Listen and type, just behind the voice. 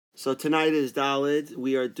So tonight is Dalid.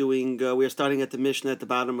 We are starting at the Mishnah at the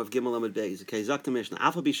bottom of Gimel Amud Beis. Okay, Zakta Mishnah.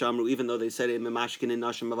 Afa Bishamru, even though they said in Mashkin and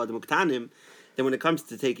Nashim Avad Muktanim, then when it comes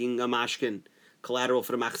to taking a Mashkin, collateral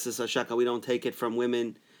for the Machzis HaShaka, we don't take it from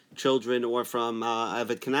women, children, or from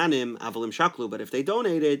Avad Kananim, Avalim Shaklu. But if they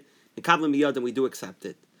donated, the Kabbalah Miyad, then we do accept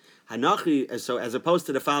it. Hanachri, so as opposed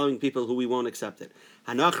to the following people who we won't accept it.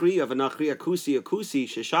 Hanachri, of Hanachri, Akusi,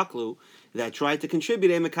 Sheshaklu, that tried to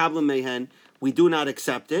contribute a Mekabla Mehen, we do not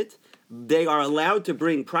accept it. They are allowed to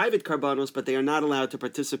bring private karbanos, but they are not allowed to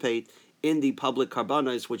participate in the public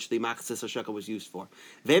karbanos, which the Machzis HaShaka was used for.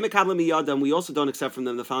 Ve Mekabla Miyadam, we also don't accept from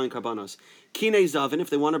them the following karbanos. Kinei Zavin,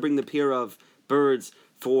 if they want to bring the pair of birds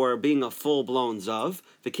for being a full-blown Zav.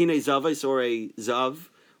 The Kinei Zavais, or a Zav,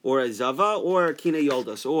 or a Zava, or Kinei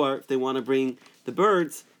Yoldas, or if they want to bring the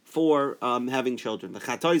birds for having children. The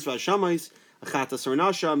Chatois Vashamais, Chatas or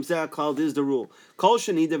Nasham, Ze'akal, this is the rule. Kol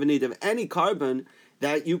Shanidav Nidav, any carbon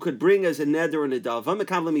that you could bring as a neder and a dav,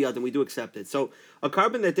 and we do accept it. So a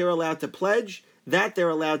carbon that they're allowed to pledge, that they're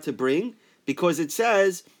allowed to bring, because it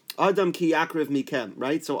says, Adam ki yakriv mikem,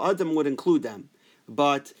 right? So Adam would include them.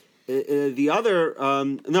 But the other,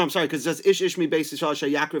 no, I'm sorry, because it says ish ish mi beis yishal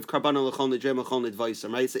shayakriv karbana l'chol nidrem l'chol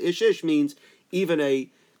nidvaisam, right? So ish ish means even a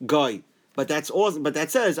guy. But that's awesome. But that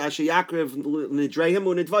says ashayakriv nidreim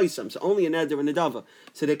unidvaisam. So only a neder and a dava.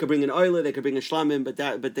 So they could bring an oila, they could bring a shlamim, but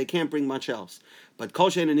they can't bring much else. But kol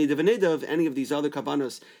shein nidav and nidav, any of these other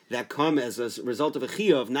kabanos that come as a result of a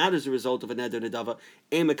chiyuv, not as a result of a neder and a dava,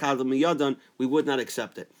 emekadol miyadan, we would not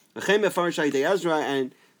accept it.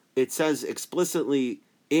 And it says explicitly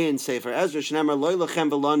in Sefer Ezra, Shneimar lo lachem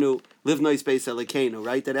v'lanu livnois beis Elokeinu,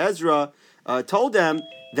 right? That Ezra told them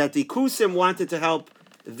that the Kusim wanted to help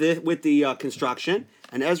with the construction,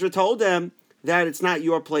 and Ezra told them that it's not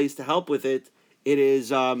your place to help with it. It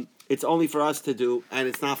is it's only for us to do, and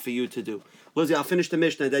it's not for you to do. Lizzie, I'll finish the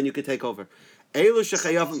Mishnah, and then you can take over. Elu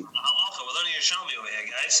shechayavim.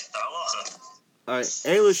 All right,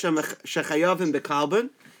 Elu shechayavim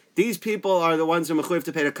bekalban. These people are the ones who are mechuyev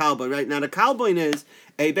to pay the kalban, right? Now the kalban is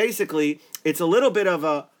basically it's a little bit of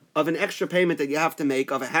an extra payment that you have to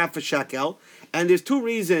make of a half a shekel, and there's two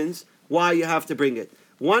reasons why you have to bring it.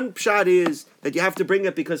 One pshat is that you have to bring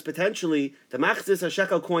it because potentially the Machzis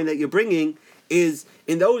HaShekel coin that you're bringing is,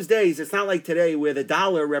 in those days, it's not like today where the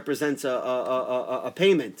dollar represents a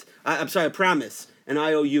payment. A promise, an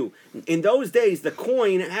IOU. In those days, the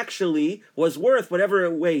coin actually was worth whatever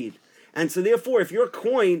it weighed. And so therefore, if your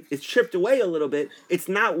coin is chipped away a little bit, it's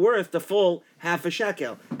not worth the full half a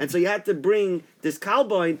shekel. And so you had to bring this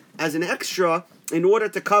kalboin as an extra in order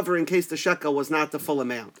to cover in case the shekel was not the full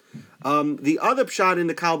amount. The other pshat in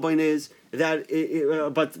the kalboin is that,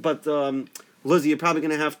 Lizzie, you're probably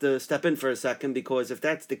going to have to step in for a second, because if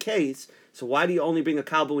that's the case, so why do you only bring a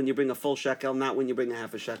kalboin when you bring a full shekel, not when you bring a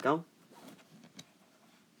half a shekel?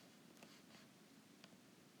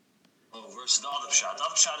 Versus the other pshat. The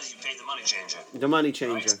other pshat is you pay the money changer. The money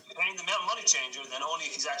changer. Right? So you're paying the money changer, then only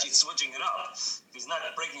if he's actually switching it up. If he's not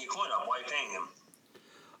breaking your coin up, why are you paying him?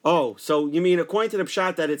 Oh, so you mean according to the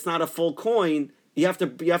pshat that it's not a full coin, you have to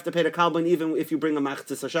pay the kalban even if you bring a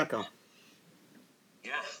Machzis HaShekel?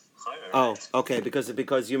 Yeah. Oh, okay,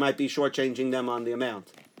 because you might be shortchanging them on the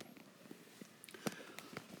amount.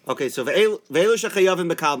 Okay, so ve'elu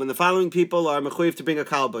shechayavim bekalban. The following people are mechuyev to bring a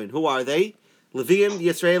kalban. Who are they? Leviim,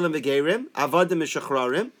 Yisraelim, V'gerim, Avadim,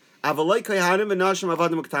 Mishachrarim, Avaloi Kohanim, V'nashim,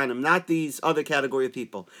 Avadim, Uktanim. Not these other category of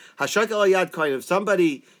people. Hashakel Ayad Kohen. If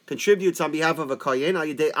somebody contributes on behalf of a Kohen,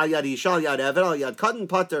 Ayad Yishal, Ayad Eved, Ayad Katan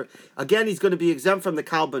Pater, again, he's going to be exempt from the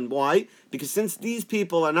Kalban. Why? Because since these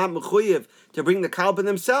people are not mechuyev to bring the Kalban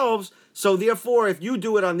themselves, so therefore, if you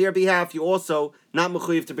do it on their behalf, you also not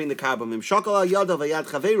mechuyev to bring the Kalban. Mimshakal Ayad Ayad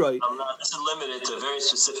Chaveroi. This is limited to a very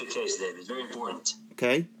specific case, David. It's very important.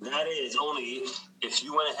 Okay. That is only if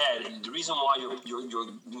you went ahead. The reason why you're doing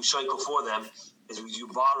shaykel for them is because you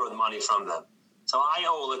borrowed money from them. So I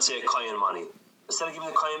owe, let's say, a kohen money. Instead of giving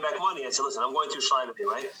the kohen back money, I said, listen, I'm going through Shlomo,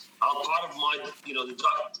 right? I'll part of my,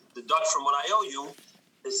 deduct from what I owe you,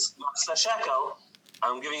 this shekel,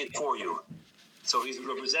 I'm giving it for you. So he's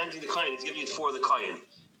representing the kohen, he's giving it for the kohen.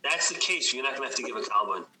 That's the case. You're not going to have to give a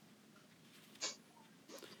kalban.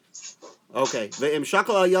 Okay.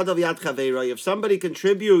 If somebody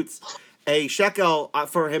contributes a shekel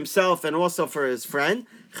for himself and also for his friend,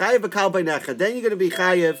 chayiv a kalboin echad. Then you're going to be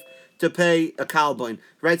chayiv to pay a kalboin,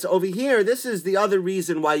 right? So over here, this is the other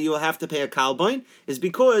reason why you will have to pay a kalboin, is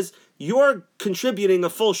because you're contributing a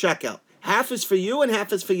full shekel. Half is for you and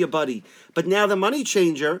half is for your buddy. But now the money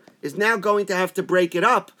changer is now going to have to break it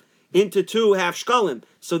up into two half shkalim.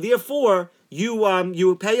 So therefore,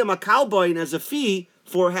 you pay him a kalboin as a fee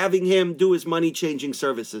for having him do his money-changing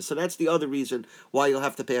services. So that's the other reason why you'll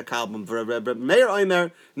have to pay a kalbon.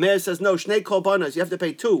 Meir says, no, shnei kolbanos, you have to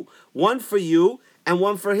pay two. One for you and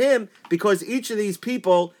one for him, because each of these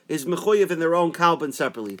people is mechuyev in their own kalbon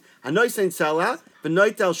separately. Hanoisein selah,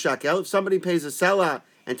 v'noitel shekel. If somebody pays a selah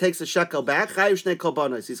and takes a shekel back, chayiv shnei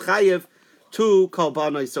kolbanos. He's chayiv two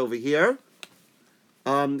kolbanos over here.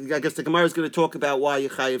 I guess the Gemara is going to talk about why you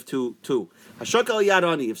chayiv two. Hashakal yad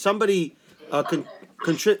ani. If somebody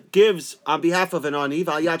gives on behalf of an ani,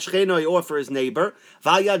 v'al yad shcheno, you offer his neighbor,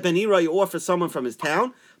 v'al yad benira, you offer someone from his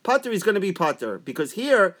town, pater is going to be pater, because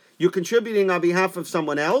here you're contributing on behalf of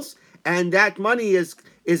someone else, and that money is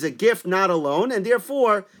a gift, not a loan, and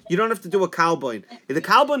therefore you don't have to do a kalbon. The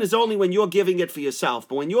kalbon is only when you're giving it for yourself,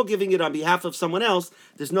 but when you're giving it on behalf of someone else,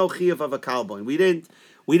 there's no chiyuv of a kalbon.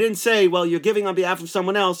 We didn't say, well, you're giving on behalf of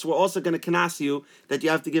someone else, we're also going to kanas you that you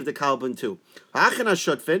have to give the kalbon to.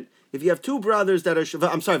 If you have two brothers that are,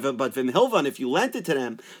 but v'mhilvan, if you lent it to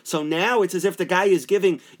them, so now it's as if the guy is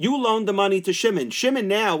giving, you loaned the money to Shimon. Shimon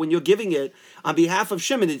now, when you're giving it on behalf of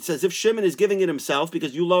Shimon, it's as if Shimon is giving it himself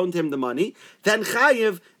because you loaned him the money. Then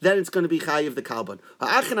chayiv, then it's going to be chayiv the kalbon.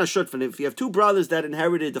 If you have two brothers that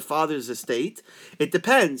inherited the father's estate, it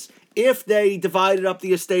depends if they divided up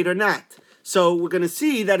the estate or not. So we're going to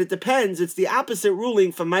see that it depends. It's the opposite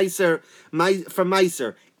ruling from Meiser.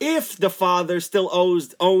 If the father still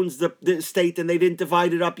owns the estate and they didn't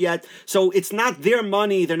divide it up yet, so it's not their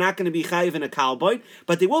money, they're not going to be chayiv in a kalbon,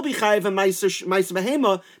 but they will be chayiv in Meiser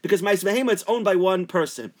Behema, because Meiser Behema, it's owned by one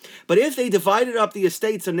person. But if they divided up the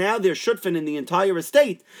estate, so now they're shutfin in the entire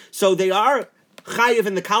estate, so they are chayiv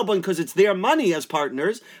in the kalbon because it's their money as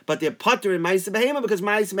partners, but they're pater in Meiser Behema because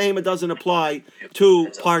Meiser Behema doesn't apply to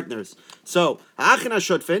partners. So, achina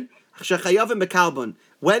shutfin, shechayavim bekalbon.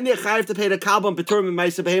 When they're chayiv to pay the kalbon, paturim in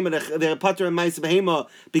Meiser Behema, they're pater in Meiser Behema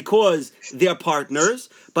because they're partners.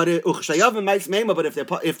 But uchshayavim in Meiser Behema, but if they're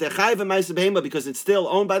chayiv in Meiser Behema because it's still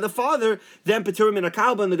owned by the father, then paturim in a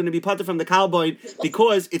kalbon, they're going to be pater from the kalbon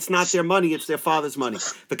because it's not their money, it's their father's money.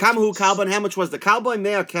 The kamahu kalbon, how much was the kalbon?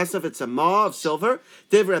 Mea kesef, it's a ma of silver.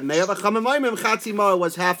 Divret mea v'chamamayim chatzi ma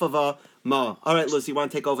was half of a ma. All right, Lucy, you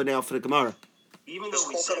want to take over now for the Gemara? Even though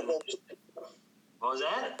we said, what was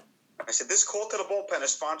that? I said, this call to the bullpen is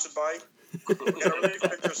sponsored by...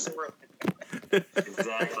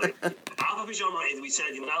 Exactly. We said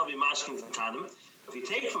you're not allowed to be mashkin from Katanim. If you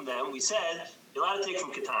take from them, we said you're allowed to take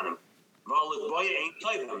from Katanim.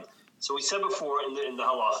 So we said before in the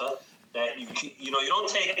halacha that you don't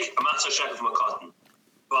take a matzah shekel from a cotton,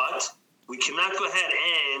 but we cannot go ahead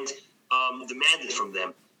and demand it from them.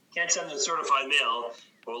 You can't send them a certified mail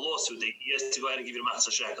or a lawsuit that he has to go ahead and give you a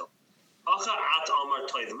matzah shekel.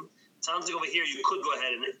 Sounds like over here you could go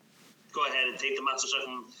ahead and take the matzah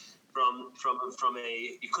shekel from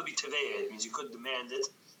a. It could be tevei. It means you could demand it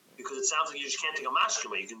because it sounds like you just can't take a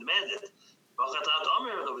mashkema. You can demand it.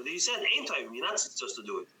 Over there you said ain't tovim. You're not supposed to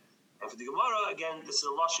do it. And for the Gemara again, this is a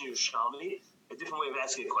lashon Yerushalmi, a different way of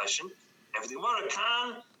asking a question. And for the Gemara,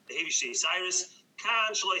 kan the hevi shtei Cyrus,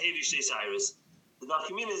 kan shaloi hevi shtei Cyrus. The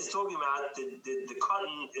Nafkamina is talking about the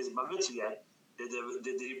cotton is bamitzvah yet.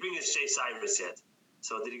 Did he bring his shtei Cyrus yet?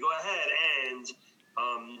 So did he go ahead and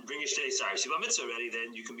bring his shtei Cyrus? If you have mitzvah already,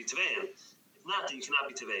 then you can be teveim. If not, then you cannot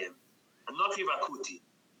be teveim. And nakri akuti.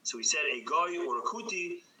 So he said a goy or a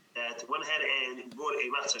kuti that went ahead and brought a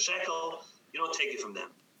matzah shekel. You don't take it from them.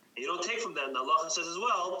 And you don't take from them. The halacha says as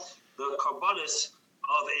well the karbanis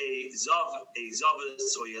of a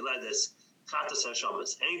zavus or yeledis chatas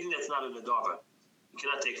hashamas. Anything that's not a nadavar, you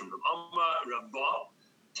cannot take from them. Amar Rabbah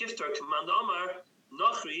Tiftar command Amar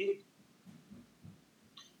Nachri.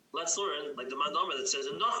 Let's learn, like the Mandamar that says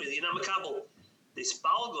in Nachri, the Yinam Makabal, the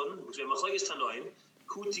Spalgun, which we have Machlekes Tanoim,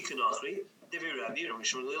 Kuti Kanachri, Divi Rabbi, and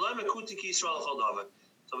Mishmur Lilam, Kuti Ki Yisrael Chaldava.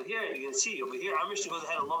 So over here, you can see, over here, our Mishnah goes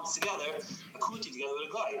ahead and lumps together a Kuti together with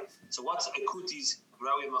a guy. So what's a Kuti's, we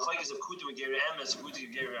have Machlekes of Kuti Megeri Emes,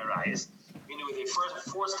 Kuti Megeri Arayas, meaning were they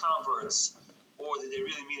forced converts, or did they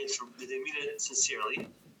really mean it sincerely?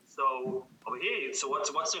 So over here, so what's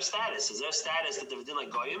their status? Is their status that they didn't like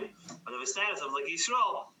Goyim, or they have a status of like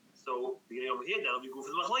Yisrael? So beginning over here, that'll be good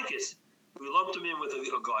for the machlekes. We lumped them in with a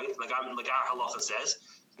guy, like our halacha says.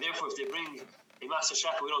 Therefore, if they bring a matzah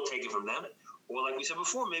shekel, we don't take it from them. Or like we said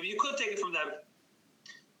before, maybe you could take it from them.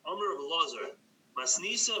 Amr of Lazar,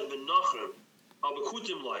 Masnisa ben Nachrim,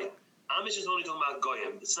 Abakutim Loi. Amish is only talking about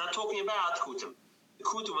Goyim. It's not talking about Kutim. The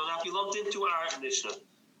Kutim will not be lumped into our Mishnah.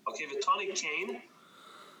 Okay, the tonic chain.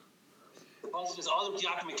 The passage is Adam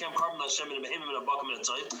Tiakim Mekem Carbon Hashem and Behemim and Abakim and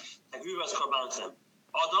Tzayim. Agree with us Karban them.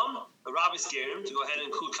 Adam, the rabbi scared him to go ahead and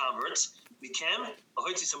include converts. Mekem,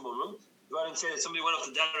 Ahoitzi Samurim, go ahead and say that somebody went off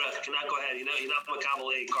the derech, cannot go ahead. You're not makabel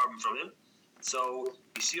a carbon from him. So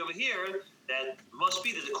you see over here that must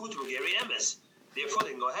be that the kutim were geri emes. Therefore,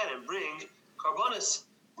 they can go ahead and bring karbonis,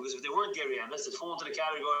 because if they weren't geri emes, they'd fall into the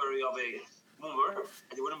category of a mumer,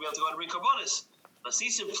 and they wouldn't be able to go ahead and bring karbonis.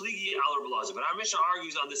 Nasisim pligi alar b'lazar. But our Mishnah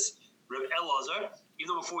argues on this Reb Elazar,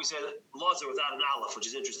 even though before we said Lazar without an aleph, which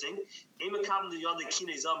is interesting.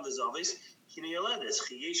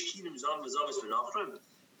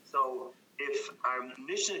 So if our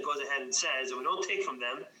Mishnah goes ahead and says that we don't take from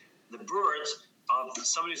them the birds of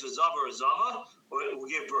somebody who's a zava or a zava, or will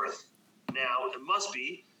give birth. Now, it must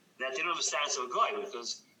be that they don't have a status of a guy,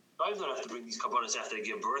 because guys don't have to bring these karbonos after they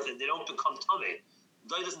give birth, and they don't become tummy.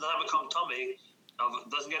 Guy doesn't have become tummy,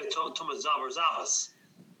 doesn't get a tummy zava or zavas.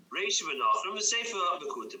 Reisha v'nachrim is safer of the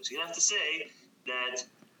kutim. So you have to say that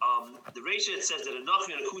the Reisha that says that a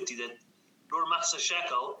nachri and a kuti, that Lord Machsa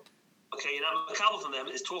Shekel, okay, you're not makabel from them,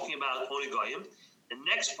 is talking about only goyim. The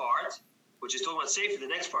next part, which is talking about safer, the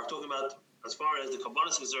next part, talking about as far as the kabbalah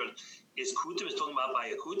is concerned, is kutim, is talking about by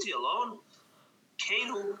a kuti alone.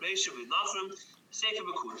 Kenu Reisha v'nachrim safer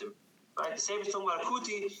b'kutim. Right, the safer is talking about a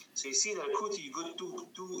kuti, so you see that a kuti you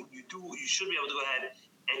should be able to go ahead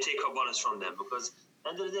and take kabbalas from them, because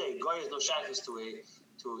at the end of the day, guy has no shackles to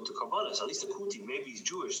karbonis. At least the kuti, maybe he's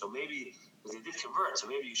Jewish, so maybe because they did convert, so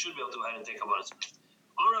maybe you should be able to go ahead and take karbonis.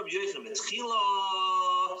 Arab Yochanan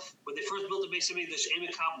Betchila, when they first built the base of English, aim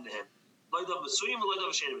it happened to him. Loidav Masuyim, Loidav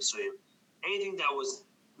Shein Masuyim. Anything that was,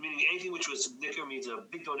 meaning anything which was nikkur means a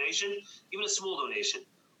big donation, even a small donation.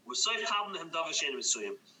 Usaif happened to him, Dav Shein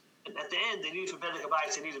Masuyim. And at the end, they needed for Bedek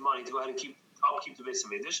Abayis, they needed money to go ahead and upkeep the base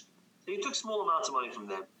of English. So he took small amounts of money from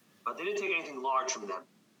them. But they didn't take anything large from them.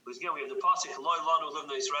 Because again, we have the pasuk Loi Lanu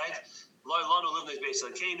Livnais, right? Loi Lanu Livnais Beis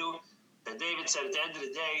Lakenu. That David said at the end of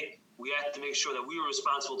the day, we had to make sure that we were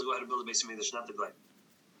responsible to go ahead and build a base of English, not the guy.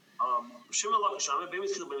 Shimon Lakish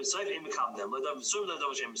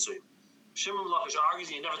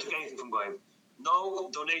argues you never took anything from Goyim.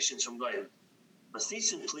 No donations from Goyim.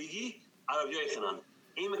 Masnisin Pligi out of Yochanan.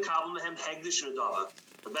 Aim Makabel Mehem Hegdish and Adava.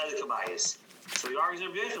 The Bedek Abayis. So he argues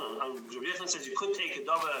Rabbi Yochanan. Rabbi Yochanan says you could take a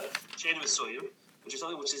dava chain of soyim, which is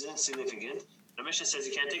something which is insignificant. The Mishnah says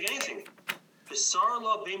you can't take anything.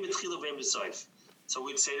 So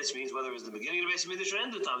we'd say this means whether it was the beginning of the base of Midrash or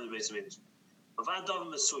end of the time of the base of Midrash.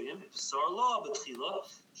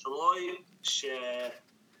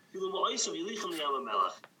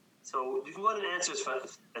 So you can go ahead and answer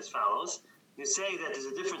as follows. You say that there's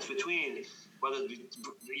a difference between whether,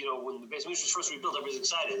 when the base of Midrash was first rebuilt, everybody's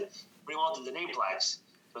excited. Bring on to the name plaques.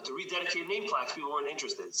 But to rededicate name plaques, people weren't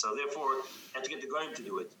interested. So therefore, you had to get the Goyim to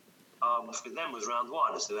do it. For them, it was round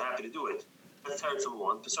one, so they're happy to do it. That's Teretz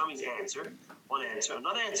 1. Pesar means answer. One answer.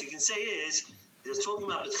 Another answer you can say is, it's talking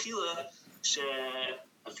about B'tchila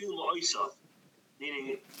She'afilu Ma'oisav,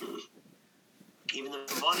 meaning, even the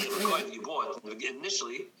money of a Goyim that you bought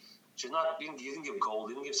initially, which is not, you didn't give gold,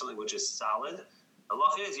 you didn't give something which is solid. The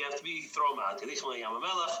law is you have to throw them out. You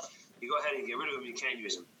go ahead and get rid of them, you can't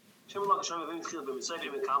use them.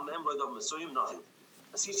 Nothing.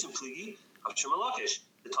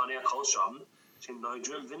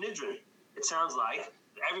 It sounds like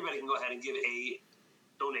everybody can go ahead and give a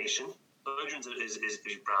donation. Nidrin is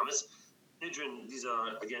promise. Nidrin, these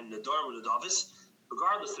are again the Dharma and the Davis,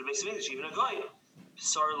 regardless of the base of English, even a guy.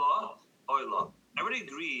 Sorry law, oil law. Everybody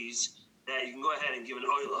agrees that you can go ahead and give an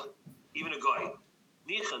oila, even a guy.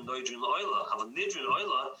 Nichan Nidrin oila, have a Nidrin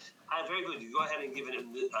oila. Very good. You go ahead and give it a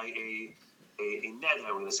net.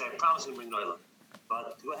 I'm going to say, I promise to bring an oila.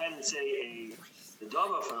 But to go ahead and say the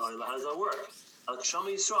dava for an oila, how does that work? Right?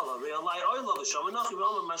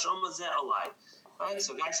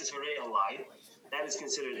 So guy says hooray alai. That is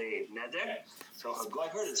considered a neder. So a guy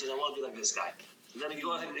heard it and says, I want to be like this guy. And then he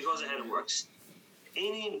goes ahead and works.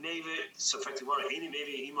 Any maybe suffected water, any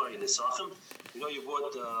maybe imar in the sachem. You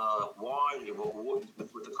bought wine, you bought wood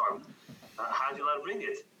with the carbon. How do you let him bring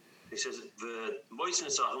it? He says the moisin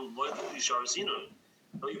sachem loy klisharis inon.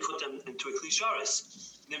 No, you put them into a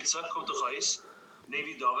klisharis. Nimtza kom to chayis.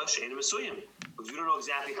 Maybe dava she'enim esuyim. But you don't know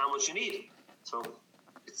exactly how much you need. So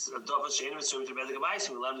it's a dava she'enim esuyim to bedek abayis.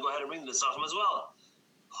 We let him go ahead and bring the sachem as well.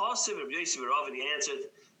 Hasiv Rabbi Yosef Rav, and he answered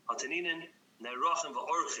hataninin ne'rochem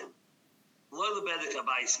va'orchem.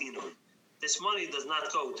 This money does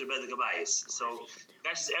not go to Bedek Abayis. So,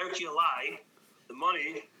 that's Erki Alai, the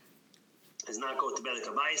money does not go to Bedek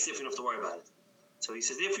Abayis if you don't have to worry about it. So he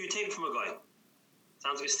says, therefore you take it from a guy.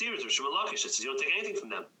 Sounds like a steerage or Shema Lakish. It says you don't take anything from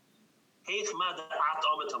them. This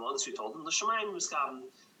we told him, the Shemaim was gaben,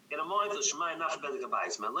 get a mind for the Shemaim, not for Bedek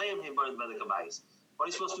Abayis. Malayim, he burned Bedek Abayis. What are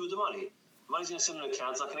you supposed to do with the money? The money's going to sit in an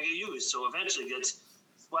account, it's not going to get used. So eventually it gets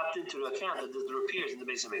swept into the account that there appears in the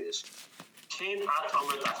base of English. Cain at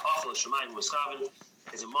Amrit at Hachal Shemayim Musavin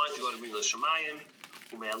is in mind to go to bring the Shemayim,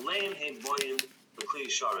 who may lame him boyim the Kli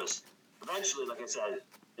Sharas. Eventually, like I said,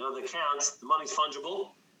 the accounts, the money's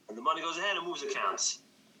fungible, and the money goes ahead and moves accounts.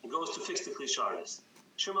 It goes to fix the Kli Sharas.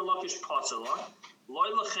 Shimon Lakish Patsalah,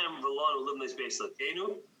 Loy Lachem Velanu Libnes Beis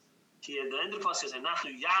Lakenu, Ki at the end of the process, and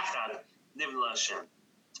Nachlu Yachad Nivla Hashem.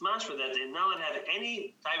 It's mashma that they're not allowed to have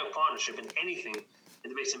any type of partnership in anything in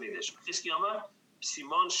the base of English. Chizkiyama,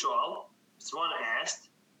 Simon Shoal, someone asked,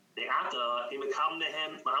 they ata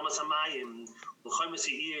imekabnehem ma'amas hamayim l'chaymas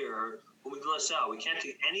ha'ir u'miglasel. We can't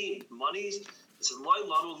take any monies. It says loy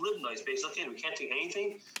lanu libnais basically. We can't take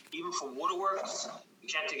anything, even for waterworks. We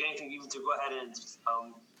can't take anything even to go ahead and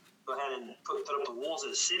put up the walls of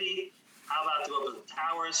the city. How about to go up the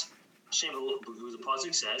towers? Hashem, the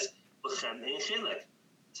pasuk says l'chem ein chilek.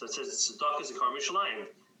 So it says tzedakah is a karm Yerushalayim.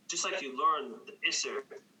 Just like you learn the Isser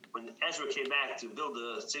when Ezra came back to build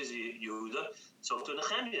the city of Yehuda, so to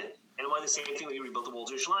Nehemiah. And why the same thing when you rebuilt the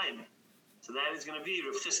walls of Yerushalayim. So that is going to be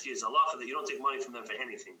Rav Chizkiya's halacha that you don't take money from them for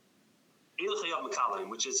anything. Eilu Chayav Mekalim,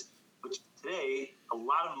 which today a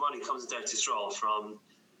lot of money comes into Eretz Yisrael from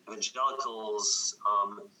evangelicals.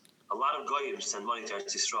 A lot of goyim send money to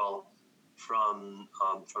Eretz Yisrael from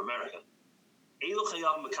America. Eilu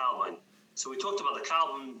Chayav Mekalim. So we talked about the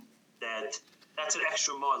Calvin that's an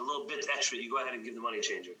extra mod, a little bit extra. You go ahead and give the money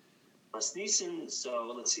changer.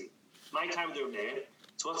 So let's see. My time with the Rameir.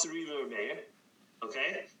 So what's the reason of the Rameir?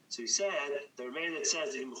 Okay. So he said the Rameir that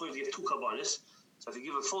says that you have to give 2 kabbanis. So if you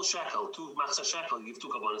give a full shekel, 2 machzah shekel, you give 2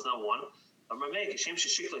 kabbanis, not 1. A Rameir, Hashem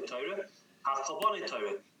sheshikla Torah, half kabbanis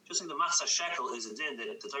Torah. Just like the machzah shekel is a din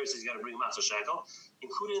that the Torah says you got to bring a machzah shekel.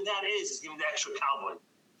 Included in that is giving the extra cowboy.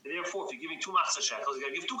 So therefore, if you're giving 2 machzah shekels, you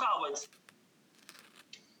got to give 2 cowboys.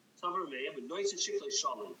 Even if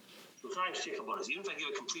I give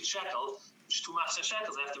a complete shekel, which is 2 machzah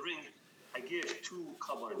shekels, I give 2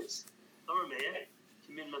 kabbanis.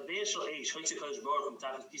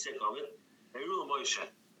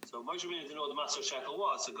 So Moshe didn't know what the machzah shekel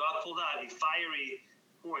was, so God pulled out a fiery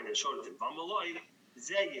horn and showed it to him.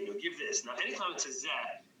 Give this. Now, anytime it says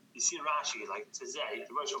zeh, you see in Rashi, like it says zeh,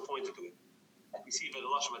 the Moshe pointed to it. You see by the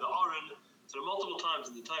Lashon, by the Aron, so there are multiple times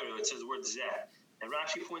in the Torah it says the word zeh. And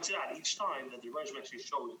Rashi points it out each time that the Rebbe actually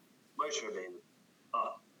showed Moshe Rabbeinu.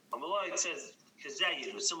 On the law it says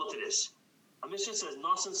Kazayin, was similar to this. A Mishnah says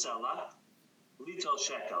Nasan Selah, Lital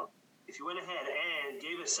Shekel. If you went ahead and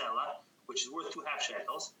gave a Selah, which is worth 2 half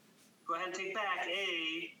shekels, go ahead and take back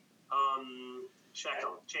a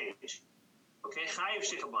shekel, change. Okay, Chayiv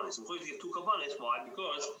Shekel Banis. I'm going to give 2 kabbanis. Why?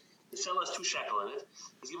 Because the Selah has 2 shekel in it.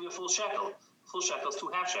 He's giving a full shekel. Full shekels, 2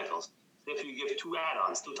 half shekels. So if you give 2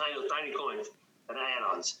 add-ons, 2 tiny coins, and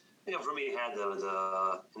add-ons. I think for me, he had the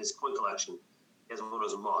in his coin collection, he has one of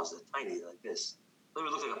those moths, they're tiny like this. They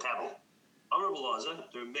would look like a pebble. Amr Belaza,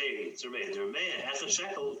 they're made, Echad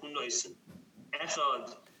shekel, Unoisen.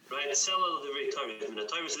 Echad, right? Selah, the very Torah. And the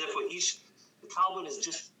Torah is therefore the Kalban is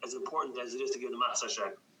just as important as it is to give the Matzah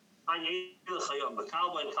shekel. The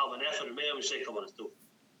Kalban Echad, Remei, and shekel, one is 2.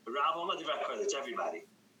 The Rav Omar, it's everybody.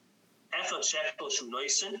 Echad shekel,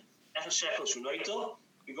 Shunoisen. Echad shekel, Shunoitel.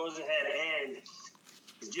 He goes ahead and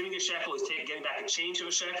he's giving a shekel, he's getting back a change of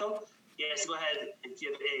a shekel. He has to go ahead and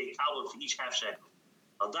give a cowbell for each half shekel.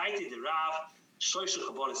 Al daiti the Rav, shoysha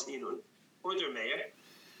chabonis inun. Or the mayor,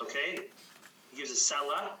 okay? He gives a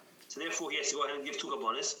selah, so therefore he has to go ahead and give 2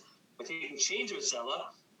 kabbonis. By taking change of a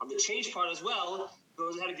selah, on the change part as well, he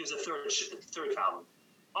goes ahead and gives a third cowbell.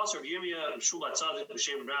 Also, Yirmiyah, Shulat Tzadik,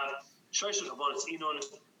 B'Shem Rav, shoysha chabonis inun.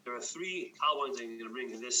 There are 3 cowboys that I'm going to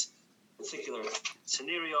bring in this particular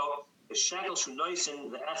scenario. The shekel shunoisen,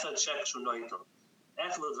 the echad shekel shunoitel.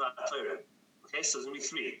 Echad l'dvar. Okay, so there's going to be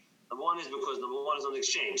 3. Number 1 is because number 1 is on the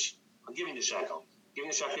exchange. I'm giving the shekel. Giving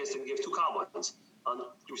the shekel is to give 2 cowboys. On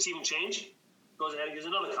receiving change, goes ahead and gives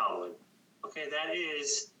another cowboy. Okay, that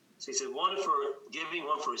is, so he said 1 for giving,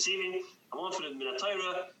 1 for receiving, and 1 for the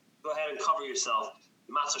minatayra. Go ahead and cover yourself.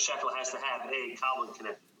 The matzah shekel has to have a cowboy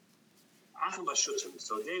connected.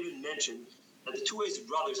 So David mentioned that the 2 ways the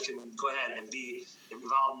brothers can go ahead and be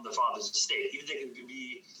involved in the father's estate. Either they can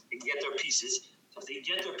get their pieces. So if they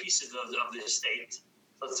get their pieces of the estate,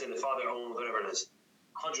 let's say the father owned whatever it is,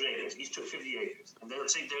 100 acres, each took 50 acres. And then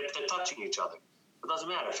let's say they're touching each other. It doesn't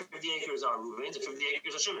matter. 50 acres are Reuven's and 50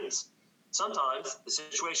 acres are Shimon's. Sometimes the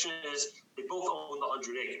situation is they both own the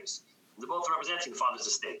 100 acres. They're both representing the father's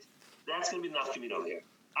estate. That's going to be the nafkamin over here.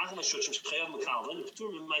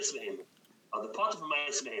 The part of the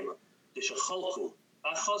Ma'aseh Behema, the Shecholku,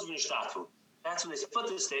 that's when they split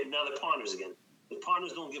the estate, and now they're partners again. The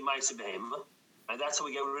partners don't give Ma'aseh Behema, and that's how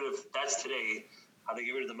we get rid of, that's today, how to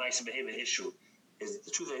get rid of the Maisa Behema issue is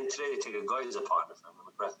the truth. I think today they take a guy as a partner, if I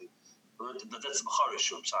remember correctly. That's the Bechara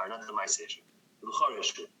issue. I'm sorry, not the Maisa issue. The Bechara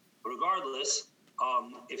issue. But regardless,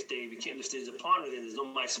 if there's a partner, then there's no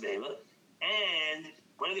Maisa Behema. And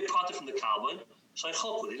when they parted from the Kalban, they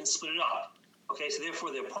didn't split it up. Okay, so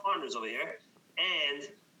therefore they're partners over here, and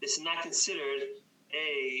this is not considered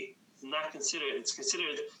it's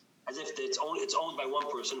considered as if it's owned by one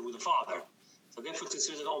person who's the father. So therefore it's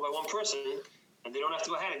considered owned by one person, and they don't have to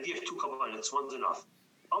go ahead and give two kabbalas. One's enough.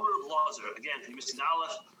 Amr of Lazar, again, he missed his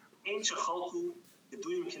aleph, Ein Shechalku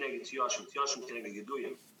Geduyim Keneged Tiyashim Keneged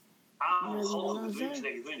Geduyim. Chalku Geduyim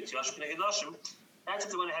Keneged Geduyim Tiyashim Keneged Nashim. That's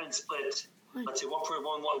if they went ahead and split. Let's say one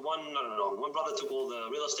brother took all the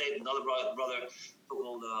real estate, another brother took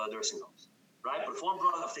all the nursing homes, right? But if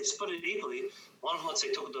they split it equally, one of them, let's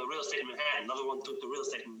say, took the real estate in Manhattan, another one took the real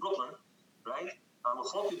estate in Brooklyn, right?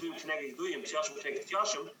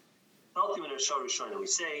 We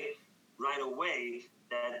say right away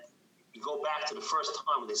that you go back to the first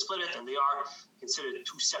time when they split it, and they are considered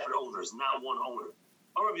two separate owners, not one owner.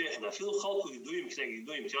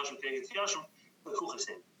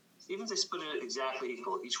 Even if they split it exactly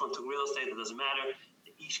equal, each one took real estate, it doesn't matter.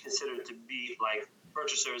 They're each considered to be like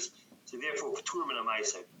purchasers, so therefore, Keturim and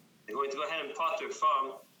Meiser. They're going to go ahead and potter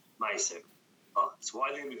from Meiser. So why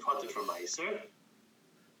are they going to be potted from Meiser?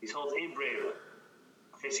 He's holds Ein Breder.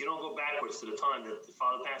 Okay, so you don't go backwards to the time that the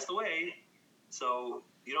father passed away. So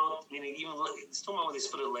you don't, meaning even, it's talking about when they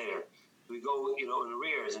split it later. We go, in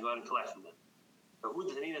arrears and go ahead and collect from them. But who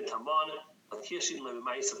does it need in Tamban? But Kirshit and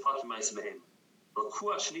Meiser, potter Meiser Behema.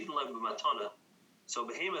 So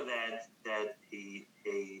behema that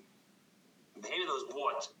behema that was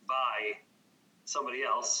bought by somebody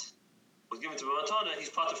else was given to Matana, he's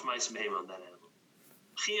potter from Ma'aseh behema on that animal.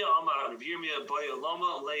 Chia Amar Rav Yirmiyah Boya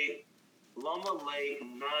Lama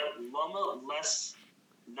less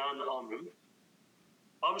non Amrim.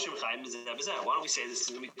 Why don't we say this is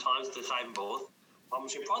going to be times to chayim both? And we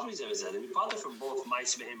potter from both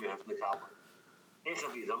Ma'aseh behema and from the Kaaba. He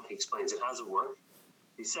explains it. How does it work?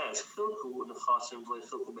 He says, they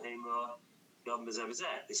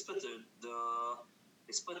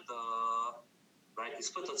split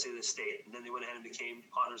let's say the estate, and then they went ahead and became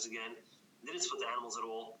partners again. They didn't split the animals at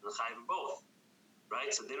all, and the chayv both,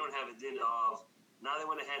 right? So they don't have a din of, now they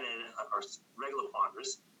went ahead and are regular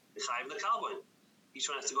partners, the chayv and the kalban. Each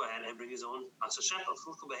one has to go ahead and bring his own asher shekel. They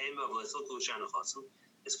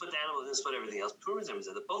split the animals and split everything else.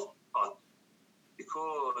 They're both part,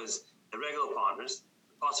 because they're regular partners,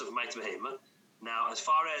 parts of Ma'aseh behema. Now, as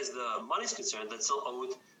far as the money is concerned, that's still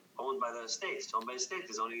owned by the state. It's owned by the state.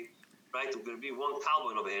 There's only, right, there's going to be one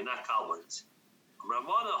kalban over here, not kalbans.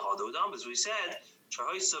 As we said,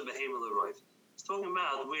 it's talking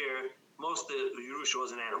about where most of the Yerusha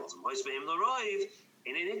was in animals. They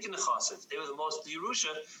were the most, the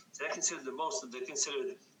Yerusha, so they're considered the most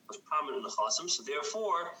prominent in the chasim. So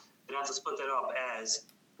therefore, they have to split that up as,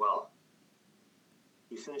 well,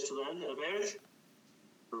 you finished to the end of it?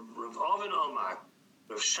 Rav Oven Omar,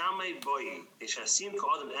 Rav Shammai Boyi, Eshasim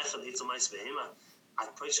Kodem Echad Hitzel Ma'aseh behema,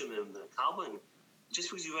 I'd put him in the Kalban. Just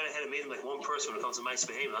because you went ahead and made him like one person when it comes to Ma'aseh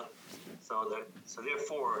behema, so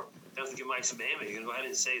therefore, you have to give Ma'aseh behema. You're going to go ahead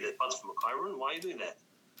and say that part's from a Kairon? Why are you doing that?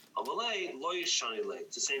 Amalei, Lo Yishani Lei.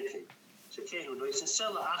 It's the same thing. Shekehu, No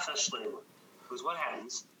Yisensela Achash Shlema. Because what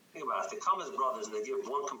happens, think about it, if they come as brothers and they give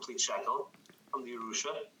one complete shekel from the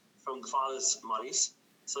Yerusha, from the father's monies,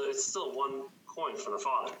 so it's still one coin from the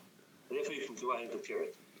father. And therefore you can go ahead and compare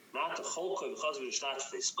it. Not the whole coin, because of the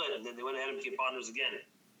stats, they split, and then they went ahead and became partners again.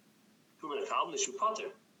 Two minute column, they shoot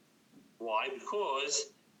potter. Why?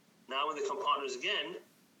 Because now when they become partners again,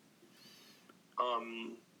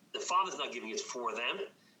 the father's not giving it for them.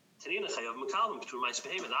 Tanina chayav mekalm between Ma'aseh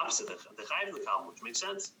behema, the opposite, the chayav mekalm, which makes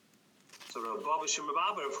sense. So Rav Baba Shem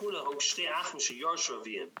Rabba Rav Huna hung shtei achim sheyarshu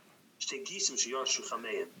aviyim, shtei gisim sheyarshu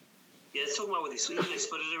chameim. Yeah, it's talking about what they split it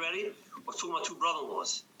already, or talking about two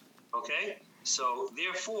brother-in-laws. Okay, so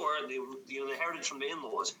therefore they inherited from the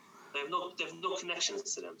in-laws. They have no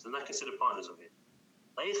connections to them. They're not considered partners of it.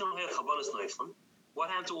 What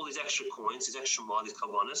happened to all these extra coins, these extra mod, these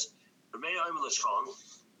kabanas?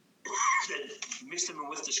 They mixed them in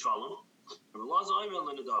with the shkalim. They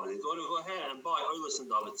go ahead and buy oilers and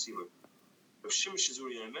David Tzibur. Rav Shimish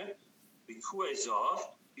Zuri Yomer, Bikuei Zav,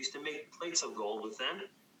 used to make plates of gold with them.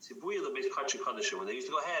 When they used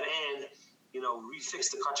to go ahead and, refix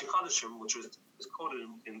the Kachi Kadashim, which was coated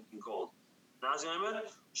in gold. Like we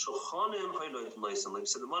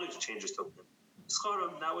said, the money changers took them.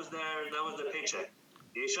 That was their paycheck.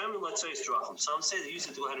 Some say they used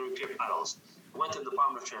it to go ahead and repair paddles. Went to the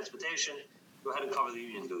Department of Transportation, go ahead and cover the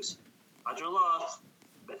union dues. Adrullah,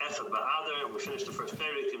 the Efed Ba'adar, we finished the first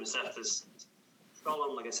period, Kim Seftis,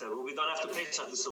 Shalom, like I said, we'll be done after Pesach. This